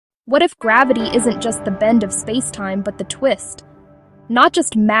What if gravity isn't just the bend of spacetime, but the twist? Not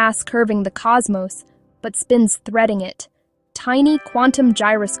just mass curving the cosmos, but spins threading it. Tiny quantum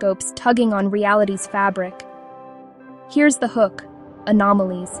gyroscopes tugging on reality's fabric. Here's the hook: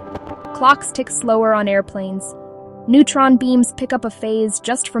 anomalies. Clocks tick slower on airplanes. Neutron beams pick up a phase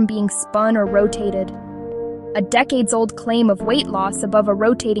just from being spun or rotated. A decades-old claim of weight loss above a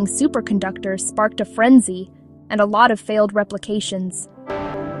rotating superconductor sparked a frenzy and a lot of failed replications.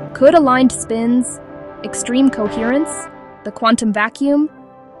 Could aligned spins, extreme coherence, the quantum vacuum?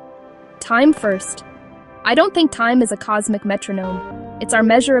 Time first. I don't think time is a cosmic metronome. It's our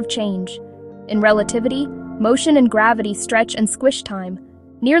measure of change. In relativity, motion and gravity stretch and squish time.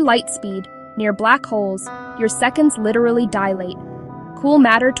 Near light speed, near black holes, your seconds literally dilate. Cool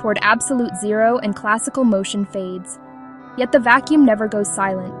matter toward absolute zero and classical motion fades. Yet the vacuum never goes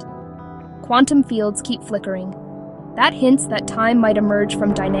silent. Quantum fields keep flickering. That hints that time might emerge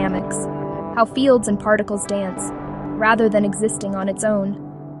from dynamics, how fields and particles dance, rather than existing on its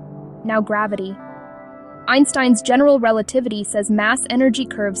own. Now gravity. Einstein's general relativity says mass-energy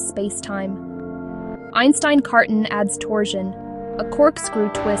curves space-time. Einstein-Cartan adds torsion, a corkscrew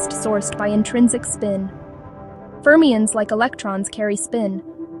twist sourced by intrinsic spin. Fermions, like electrons, carry spin.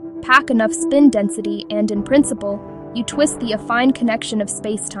 Pack enough spin density and, in principle, you twist the affine connection of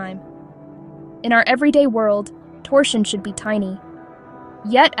space-time. In our everyday world, torsion should be tiny.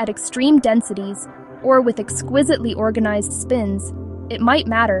 Yet at extreme densities, or with exquisitely organized spins, it might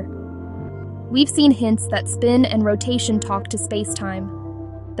matter. We've seen hints that spin and rotation talk to space-time.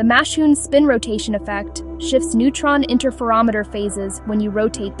 The Mashun spin-rotation effect shifts neutron interferometer phases when you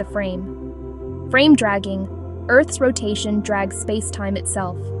rotate the frame. Frame dragging, Earth's rotation drags space-time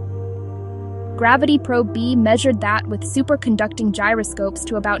itself. Gravity Probe B measured that with superconducting gyroscopes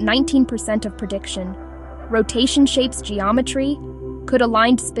to about 19% of prediction. Rotation shapes geometry. Could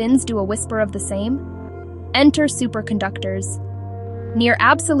aligned spins do a whisper of the same? Enter superconductors. Near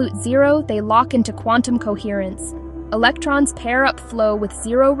absolute zero, they lock into quantum coherence. Electrons pair up flow with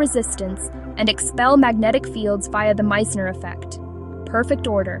zero resistance and expel magnetic fields via the Meissner effect. Perfect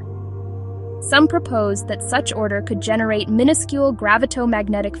order. Some propose that such order could generate minuscule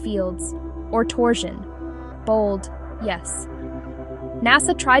gravitomagnetic fields, or torsion. Bold, yes.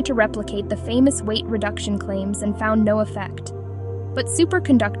 NASA tried to replicate the famous weight reduction claims and found no effect. But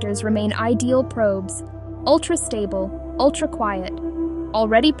superconductors remain ideal probes, ultra-stable, ultra-quiet,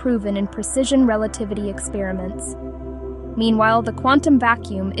 already proven in precision relativity experiments. Meanwhile, the quantum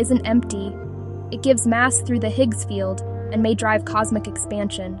vacuum isn't empty. It gives mass through the Higgs field and may drive cosmic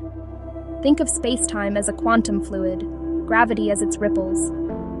expansion. Think of spacetime as a quantum fluid, gravity as its ripples.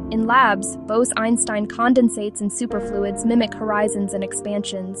 In labs, Bose-Einstein condensates and superfluids mimic horizons and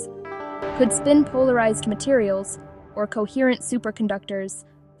expansions. Could spin-polarized materials, or coherent superconductors,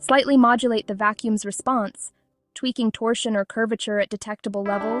 slightly modulate the vacuum's response, tweaking torsion or curvature at detectable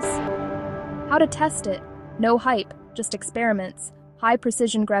levels? How to test it? No hype, just experiments.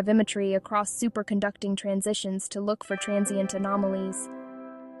 High-precision gravimetry across superconducting transitions to look for transient anomalies.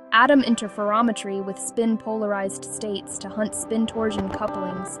 Atom interferometry with spin-polarized states to hunt spin-torsion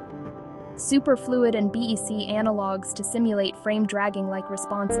couplings. Superfluid and BEC analogs to simulate frame dragging-like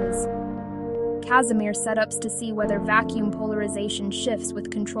responses. Casimir setups to see whether vacuum polarization shifts with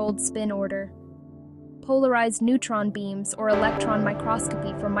controlled spin order. Polarized neutron beams or electron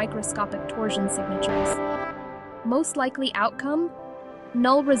microscopy for microscopic torsion signatures. Most likely outcome?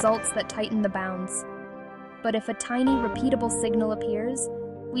 Null results that tighten the bounds. But if a tiny, repeatable signal appears,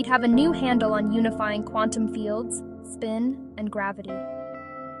 we'd have a new handle on unifying quantum fields, spin, and gravity.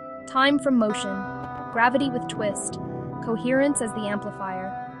 Time from motion, gravity with twist, coherence as the amplifier.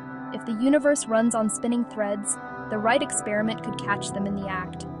 If the universe runs on spinning threads, the right experiment could catch them in the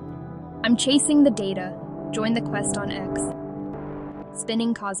act. I'm chasing the data. Join the quest on X.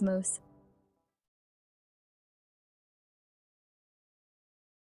 Spinning Cosmos.